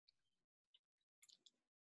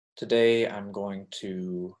Today I'm going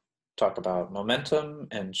to talk about momentum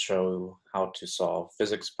and show how to solve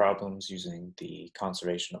physics problems using the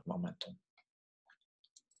conservation of momentum.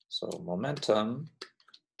 So momentum,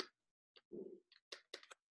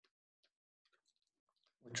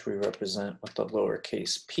 which we represent with the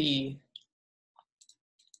lowercase p,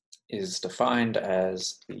 is defined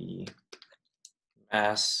as the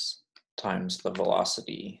mass times the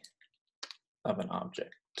velocity of an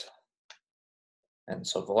object. And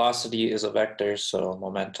so velocity is a vector, so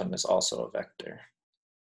momentum is also a vector.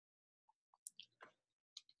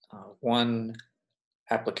 One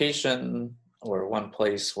application or one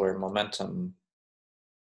place where momentum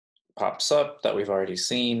pops up that we've already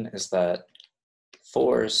seen is that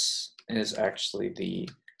force is actually the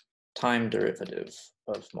time derivative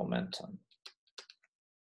of momentum.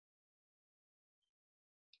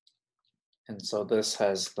 And so this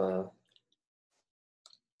has the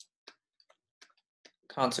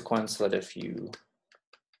consequence that if you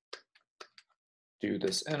do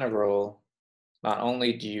this integral, not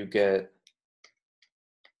only do you get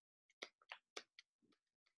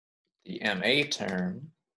the ma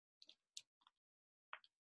term,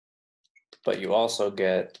 but you also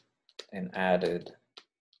get an added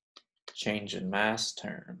change in mass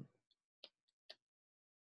term.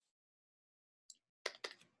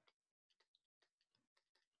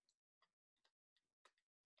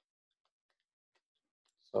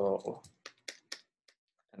 So,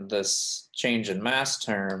 and this change in mass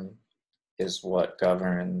term is what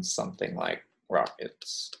governs something like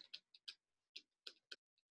rockets.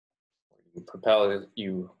 You propel it,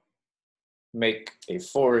 you make a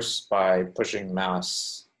force by pushing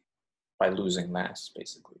mass, by losing mass,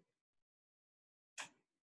 basically.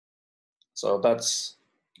 So that's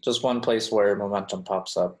just one place where momentum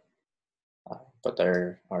pops up, but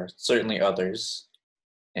there are certainly others.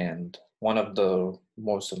 And one of the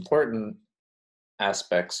most important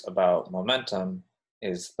aspects about momentum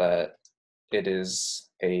is that it is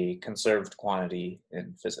a conserved quantity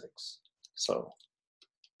in physics. So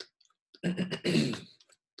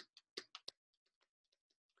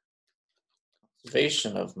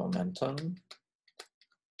conservation of momentum.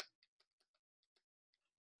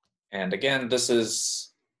 And again,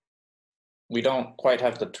 we don't quite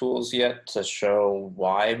have the tools yet to show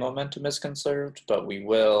why momentum is conserved, but we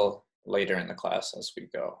will later in the class as we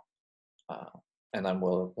go. And then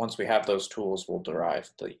once we have those tools, we'll derive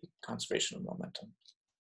the conservation of momentum.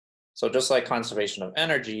 So just like conservation of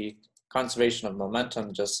energy, conservation of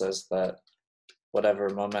momentum just says that whatever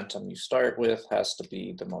momentum you start with has to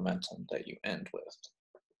be the momentum that you end with.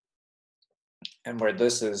 And where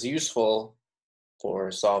this is useful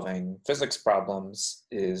for solving physics problems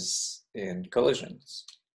is in collisions.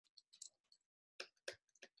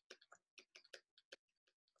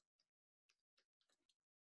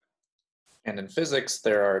 And in physics,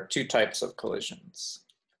 there are two types of collisions.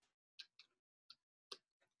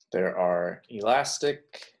 There are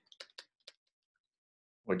elastic,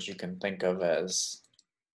 which you can think of as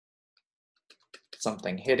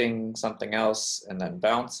something hitting something else and then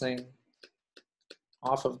bouncing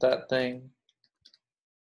off of that thing.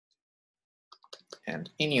 And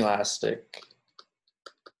inelastic,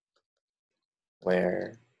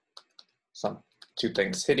 where two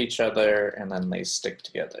things hit each other and then they stick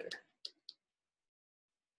together.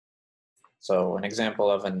 So an example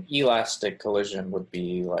of an elastic collision would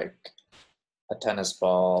be like a tennis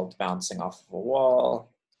ball bouncing off of a wall,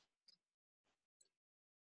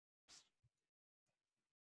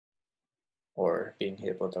 or being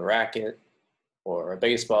hit with a racket, or a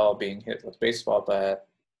baseball being hit with a baseball bat.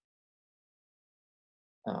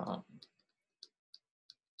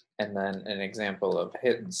 And then an example of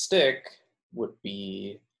hit and stick would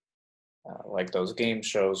be like those game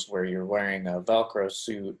shows where you're wearing a Velcro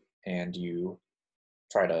suit and you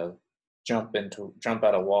try to jump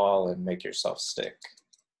out a wall and make yourself stick.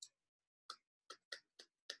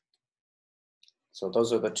 So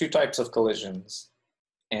those are the two types of collisions.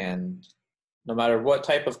 And no matter what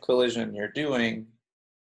type of collision you're doing,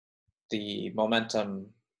 the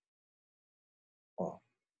momentum, well,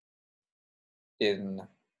 in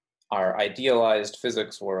our idealized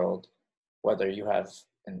physics world, whether you have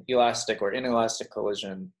an elastic or inelastic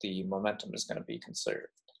collision, the momentum is going to be conserved.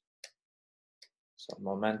 So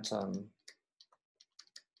momentum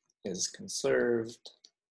is conserved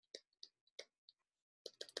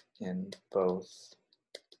in both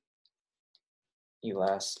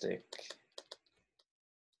elastic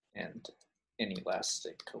and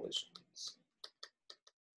inelastic collisions.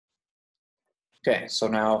 Okay, so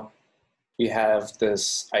now we have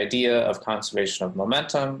this idea of conservation of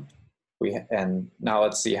momentum, And now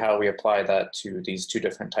let's see how we apply that to these two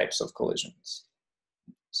different types of collisions.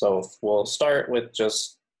 So we'll start with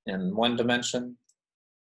just in one dimension.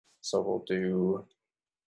 So we'll do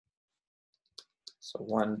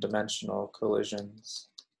one-dimensional collisions.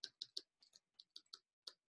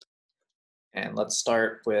 And let's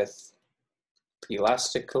start with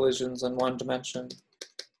elastic collisions in one dimension.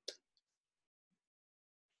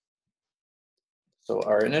 So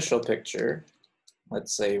our initial picture,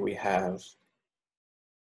 let's say we have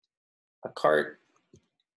a cart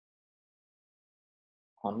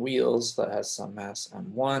on wheels that has some mass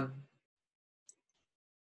m1,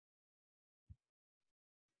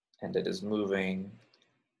 and it is moving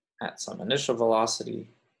at some initial velocity,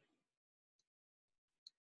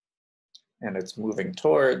 and it's moving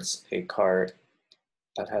towards a cart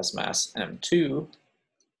that has mass m2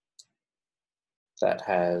 that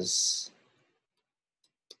has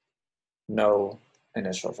no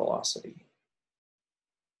initial velocity.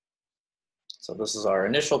 So this is our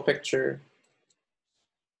initial picture.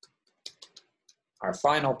 Our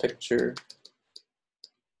final picture,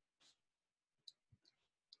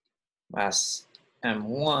 mass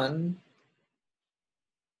m1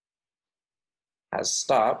 has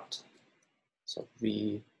stopped, so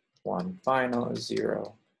v1 final is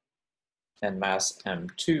 0, and mass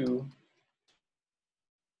m2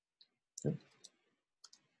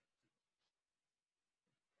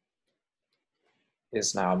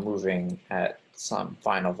 is now moving at some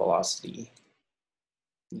final velocity,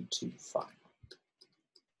 v2 final.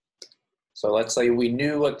 So let's say we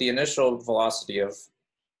knew what the initial velocity of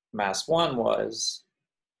mass 1 was.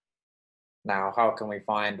 Now how can we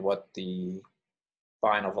find what the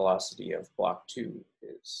final velocity of block 2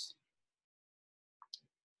 is?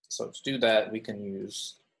 So to do that, we can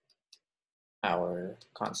use our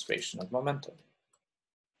conservation of momentum.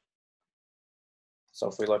 So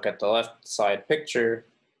if we look at the left side picture,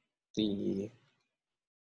 we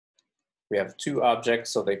have two objects,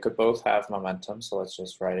 so they could both have momentum. So let's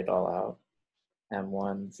just write it all out.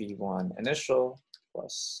 M1 V1 initial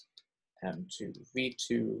plus M2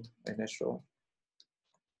 V2 initial.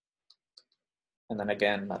 And then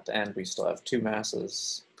again, at the end, we still have two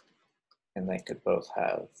masses, and they could both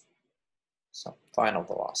have some final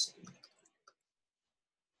velocity.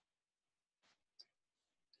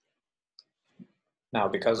 Now,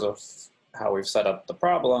 because of how we've set up the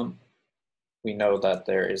problem, we know that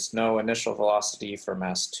there is no initial velocity for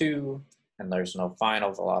mass 2, and there's no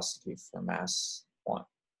final velocity for mass 1.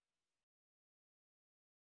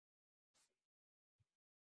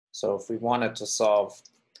 So if we wanted to solve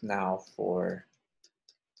now for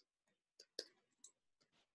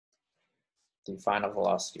the final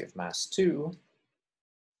velocity of mass 2,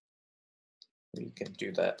 we can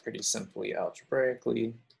do that pretty simply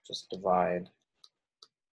algebraically. Just divide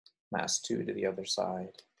mass 2 to the other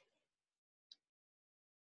side.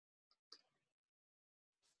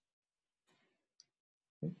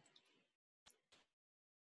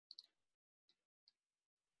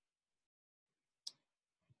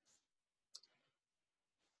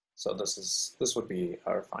 So this would be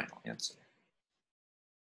our final answer.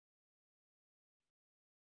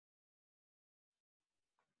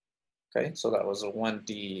 Okay, so that was a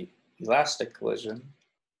 1D elastic collision.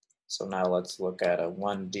 So now let's look at a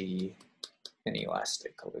 1D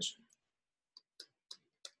inelastic collision.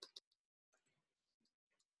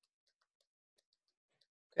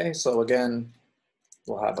 Okay, so again,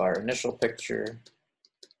 we'll have our initial picture,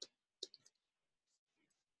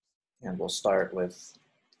 and we'll start with,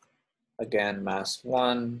 again, mass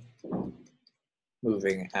 1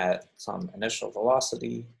 moving at some initial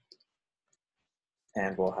velocity,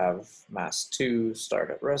 and we'll have mass 2 start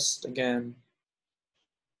at rest again.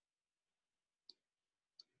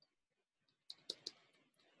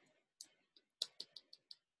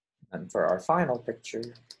 And for our final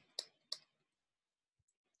picture,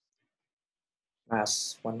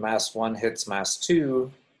 when mass 1 hits mass 2,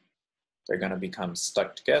 they're going to become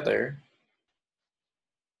stuck together.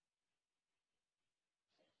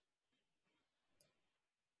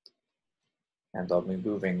 And they'll be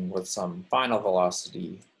moving with some final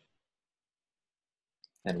velocity.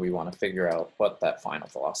 And we want to figure out what that final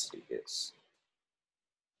velocity is.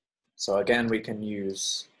 So again, we can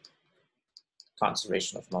use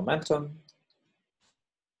conservation of momentum.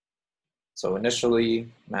 So initially,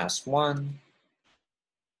 mass 1.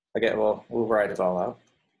 Again, we'll write it all out.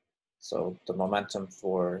 So the momentum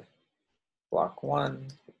for block 1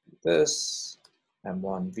 would be this,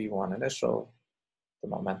 M1 V1 initial. The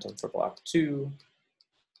momentum for block 2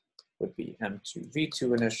 would be M2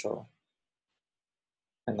 V2 initial.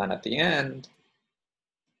 And then at the end,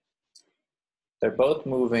 they're both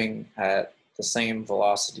moving at the same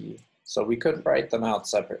velocity. So we could write them out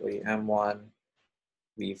separately, m1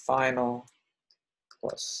 v final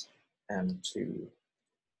plus m2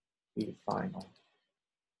 v final.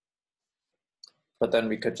 But then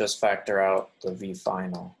we could just factor out the v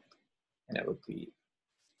final, and it would be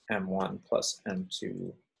m1 plus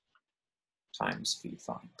m2 times v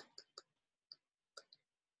final.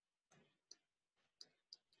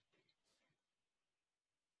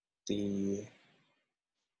 The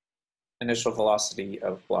initial velocity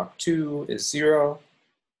of block 2 is 0,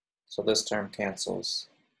 so this term cancels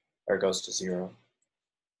or goes to 0.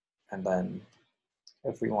 And then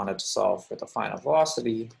if we wanted to solve for the final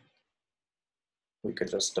velocity, we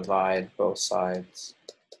could just divide both sides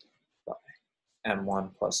by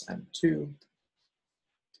m1 plus m2.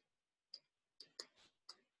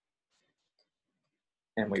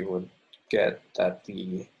 And we would get that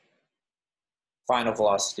the final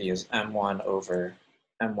velocity is m1 over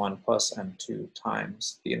m1 plus m2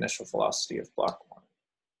 times the initial velocity of block 1.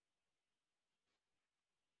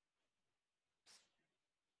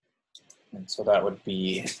 And so that would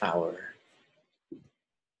be our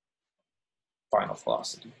final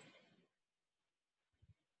velocity.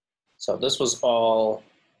 So this was all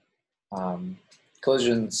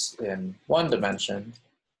collisions in 1 dimension,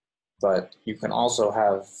 but you can also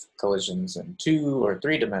have collisions in 2 or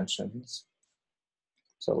 3 dimensions.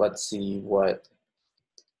 So let's see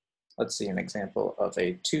an example of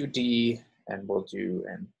a 2D, and we'll do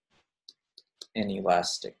an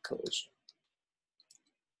inelastic collision.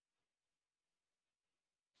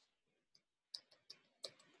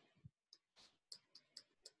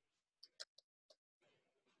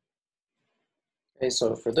 Okay,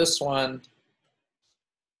 so for this one,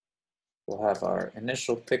 we'll have our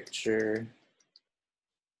initial picture,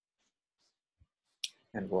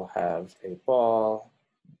 and we'll have a ball.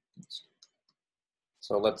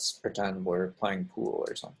 So let's pretend we're playing pool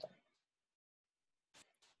or something.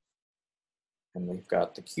 And we've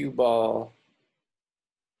got the cue ball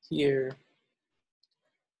here,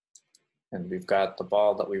 and we've got the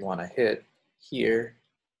ball that we want to hit here.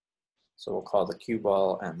 So we'll call the cue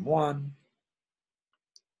ball M1.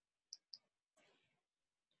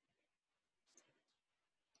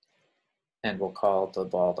 And we'll call the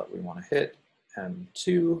ball that we want to hit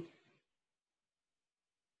M2.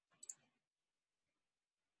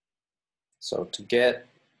 So to get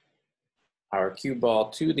our cue ball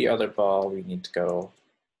to the other ball, we need to go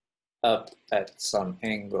up at some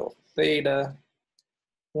angle theta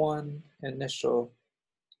 1 initial.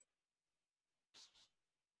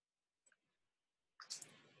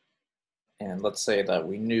 And let's say that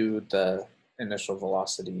we knew the initial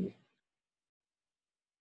velocity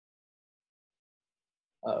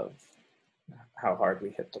of how hard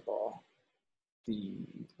we hit the ball,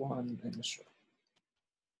 v1 initial.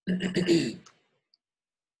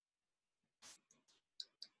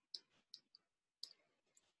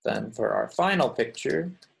 Then for our final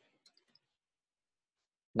picture,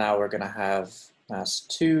 now we're going to have mass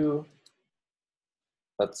 2.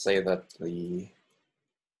 Let's say that the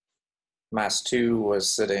mass 2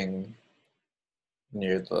 was sitting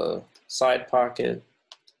near the side pocket,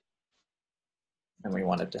 and we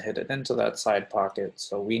wanted to hit it into that side pocket,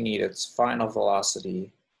 so we need its final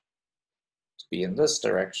velocity to be in this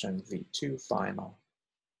direction, v2 final.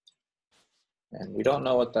 And we don't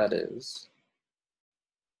know what that is.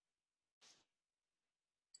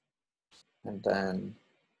 And then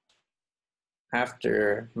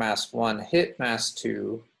after mass 1 hit mass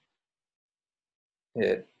 2,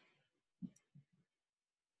 this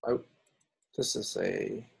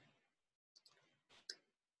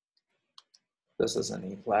is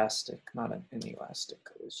an elastic, not an inelastic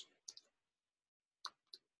collision.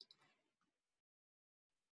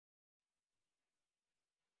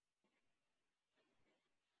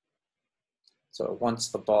 So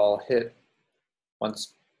once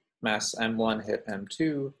mass M1 hit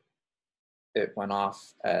M2, it went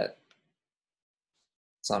off at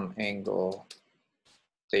some angle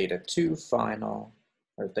theta 2 final,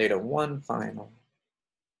 or theta 1 final,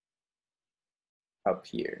 up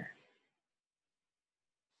here.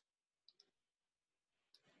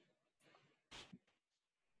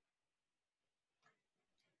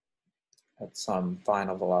 At some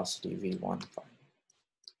final velocity v1 final.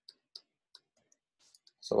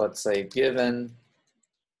 So let's say given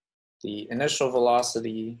the initial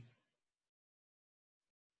velocity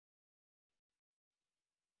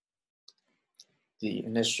the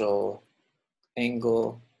initial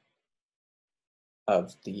angle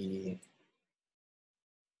of the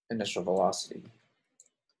initial velocity,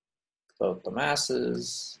 both the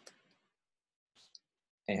masses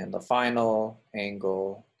And the final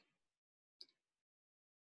angle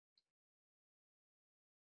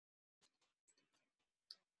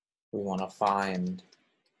we want to find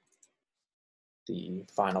the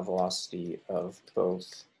final velocity of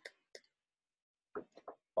both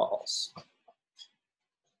balls.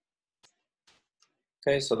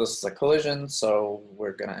 Okay, so this is a collision, so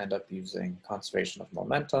we're going to end up using conservation of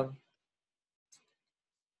momentum.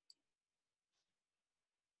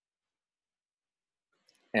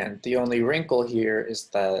 And the only wrinkle here is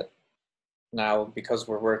that now, because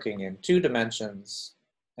we're working in 2 dimensions,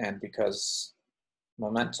 and because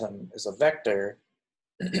momentum is a vector,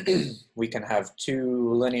 we can have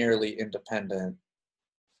 2 linearly independent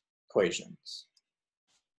equations.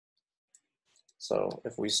 So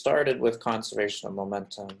if we started with conservation of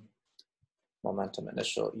momentum, momentum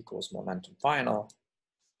initial equals momentum final,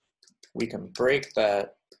 we can break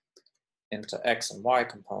that into x and y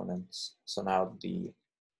components. So now the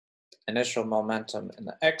initial momentum in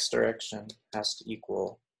the x direction has to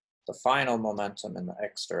equal the final momentum in the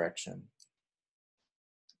x direction.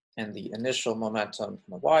 And the initial momentum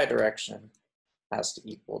in the y direction has to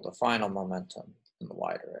equal the final momentum in the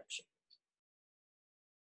y direction.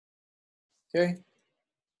 Okay,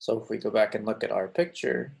 so if we go back and look at our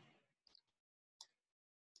picture,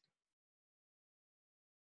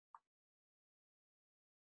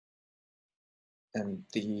 in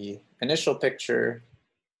the initial picture,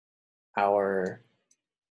 our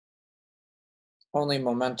only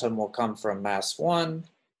momentum will come from mass 1,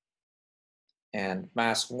 and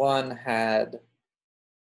mass 1 had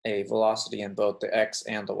a velocity in both the x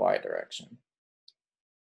and the y direction.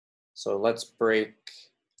 So let's break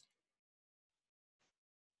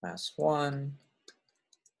mass 1,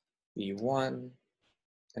 v1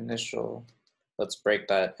 initial, let's break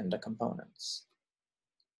that into components.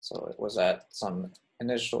 So it was at some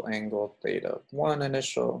initial angle, theta 1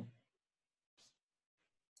 initial.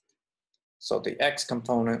 So the x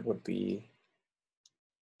component would be,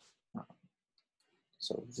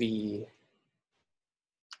 so v1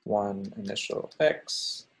 initial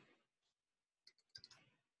x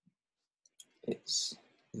is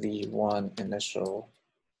v1 initial,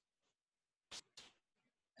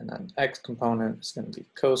 and then x component is going to be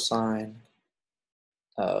cosine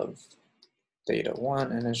of theta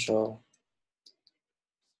 1 initial,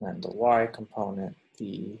 and the y component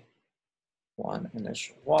v1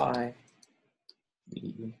 initial y,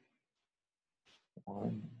 v1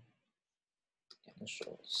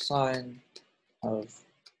 initial sine of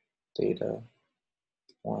theta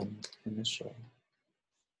 1 initial.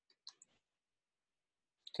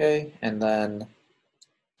 Okay, and then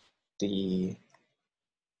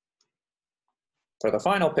for the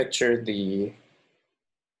final picture, the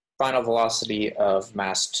final velocity of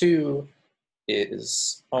mass 2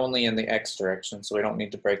 is only in the x direction, so we don't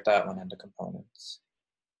need to break that one into components.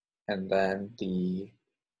 And then the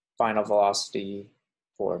final velocity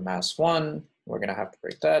for mass 1, we're going to have to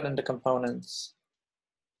break that into components.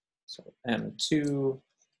 So m2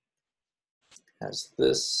 has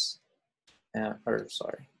this,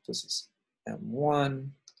 this is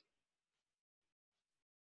m1.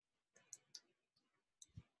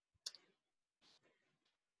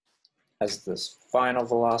 Has this final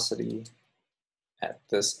velocity at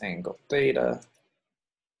this angle theta,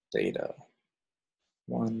 theta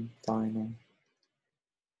 1 final.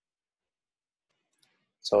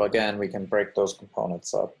 So again, we can break those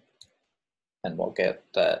components up, and we'll get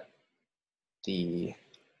that the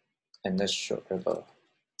initial, or the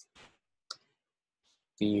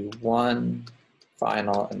v1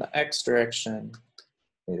 final in the x direction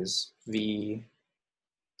is v1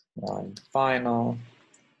 final,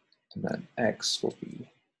 and then x will be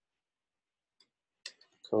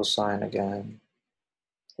cosine again,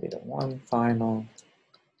 theta 1 final,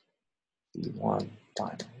 v1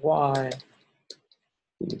 final y,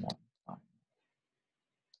 v1 final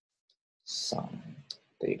sine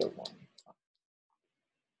theta 1.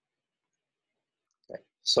 Okay.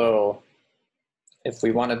 So if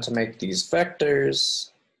we wanted to make these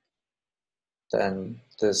vectors, then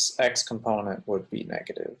this x component would be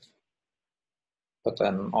negative, but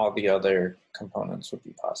then all the other components would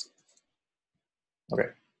be positive. Okay,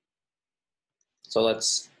 so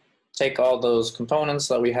let's take all those components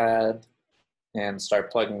that we had and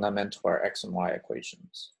start plugging them into our x and y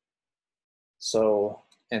equations. So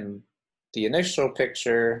in the initial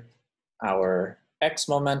picture, our x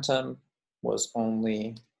momentum was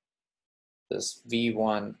only this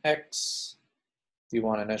v1x,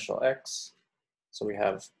 v1 initial x. So we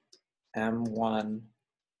have m1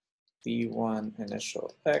 v1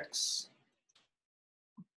 initial x,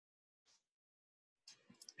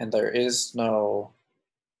 and there is no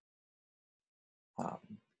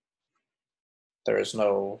There is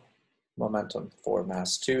no momentum for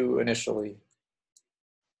mass 2 initially.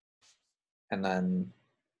 And then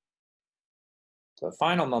the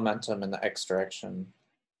final momentum in the x direction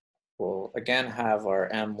will again have our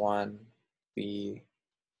m1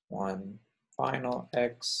 v1 final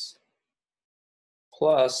x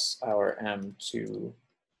plus our m2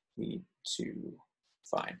 v2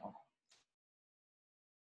 final.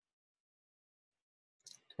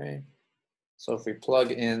 Okay, so if we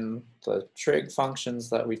plug in the trig functions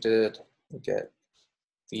that we did, we get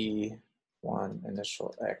v1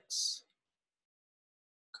 initial x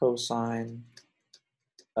cosine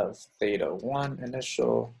of theta 1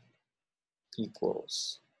 initial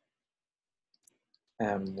equals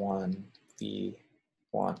m1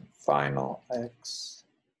 v1 final x.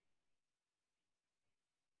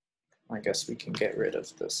 I guess we can get rid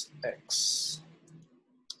of this x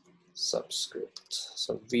subscript.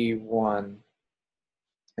 So v1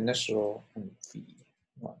 initial and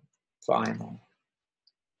v1 final.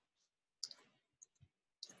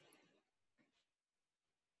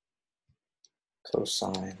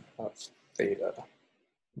 Cosine of theta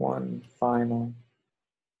 1 final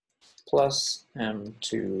plus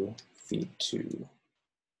m2 v2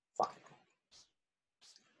 final.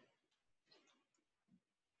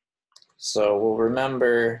 So we'll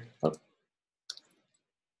remember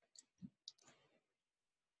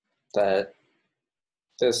that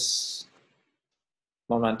this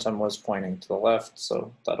momentum was pointing to the left,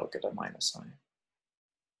 so that'll get a minus sign.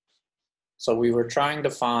 So we were trying to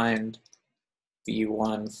find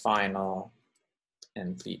v1 final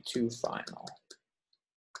and v2 final.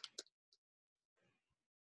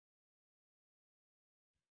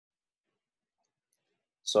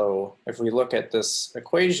 So if we look at this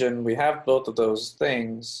equation, we have both of those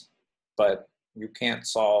things, but you can't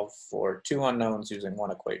solve for two unknowns using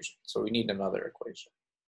one equation. So we need another equation.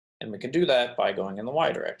 And we can do that by going in the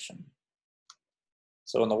y direction.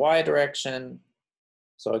 So in the y direction,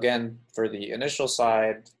 so again, for the initial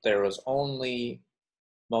side, there was only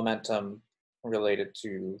momentum related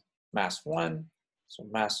to mass 1. So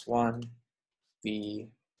mass 1,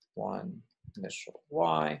 v1 initial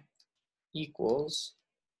y equals,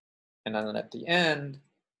 and then at the end,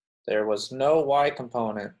 there was no y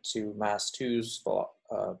component to mass 2's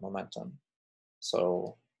momentum.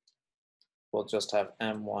 So we'll just have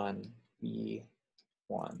m1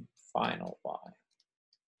 v1 final y.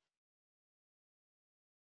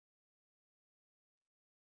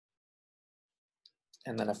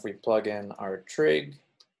 And then if we plug in our trig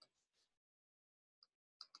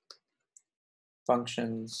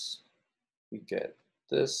functions, we get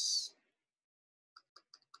this.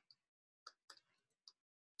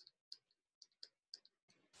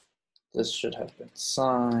 This should have been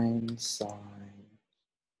sine.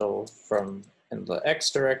 So from in the x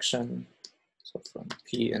direction, so from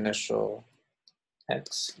p initial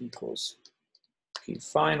x equals p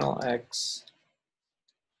final x,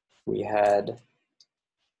 we had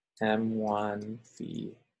m1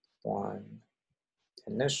 v1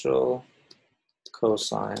 initial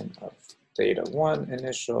cosine of theta 1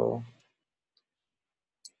 initial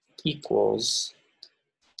equals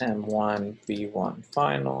m1 v1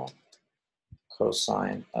 final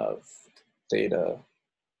cosine of theta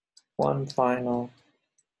 1 final,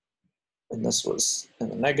 and this was in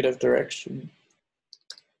the negative direction,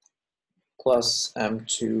 plus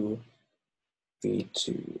m2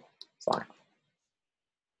 v2 final.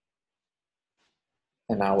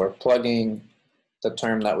 And now we're plugging the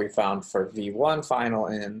term that we found for v1 final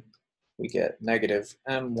in. We get negative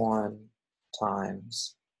m1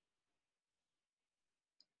 times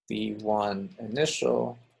v1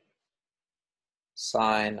 initial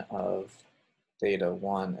sine of theta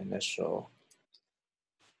 1 initial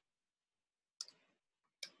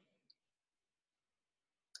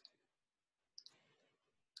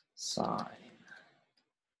sine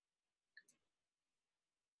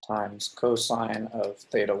times cosine of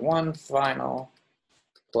theta 1 final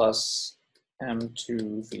plus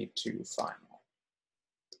m2 v2 final.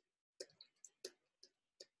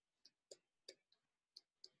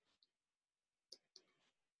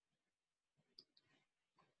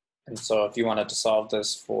 And so if you wanted to solve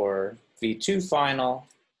this for v2 final,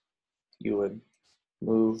 you would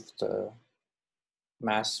move the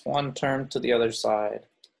mass 1 term to the other side,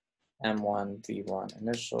 m1 v1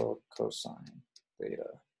 initial cosine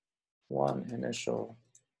theta 1 initial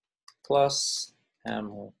plus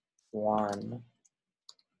m1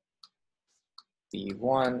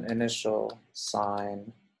 v1 initial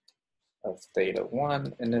sine of theta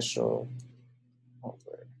 1 initial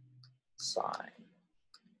over sine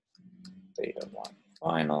theta 1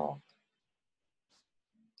 final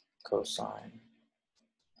cosine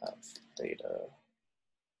of theta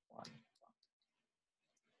 1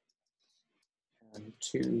 and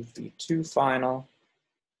 2 v2 final.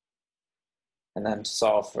 And then to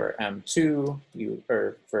solve for m2,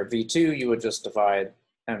 for v2, you would just divide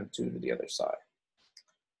m2 to the other side.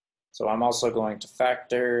 So I'm also going to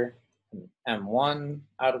factor m1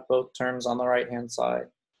 out of both terms on the right-hand side.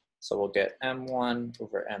 So we'll get m1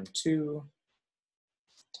 over m2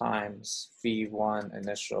 times v1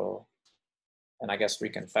 initial. And I guess we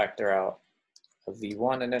can factor out a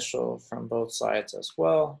v1 initial from both sides as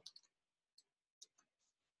well.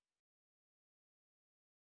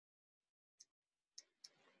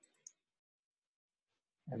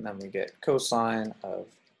 And then we get cosine of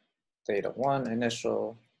theta 1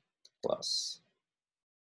 initial plus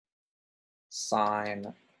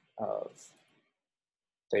sine of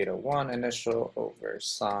theta 1 initial over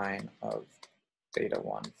sine of theta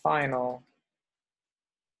 1 final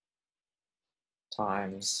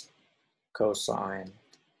times cosine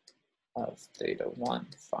of theta 1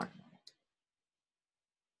 final.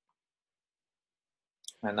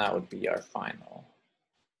 And that would be our final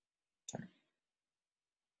term.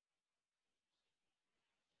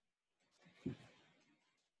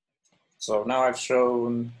 So now I've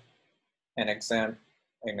shown an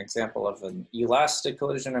example of an elastic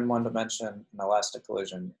collision in one dimension, an elastic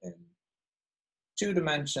collision in 2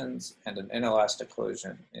 dimensions, and an inelastic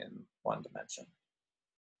collision in 1 dimension.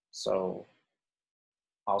 So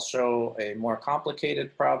I'll show a more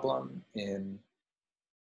complicated problem in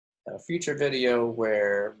a future video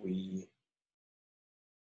where we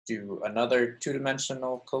do another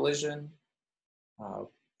 2-dimensional collision,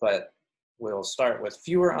 but we'll start with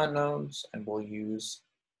fewer unknowns and we'll use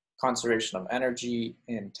conservation of energy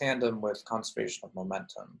in tandem with conservation of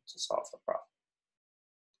momentum to solve the problem.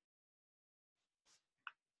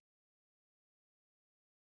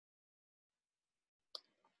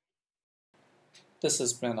 This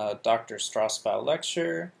has been a Dr. Strasbow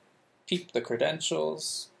lecture. Peep the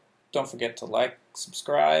credentials. Don't forget to like,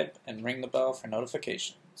 subscribe, and ring the bell for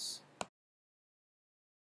notifications.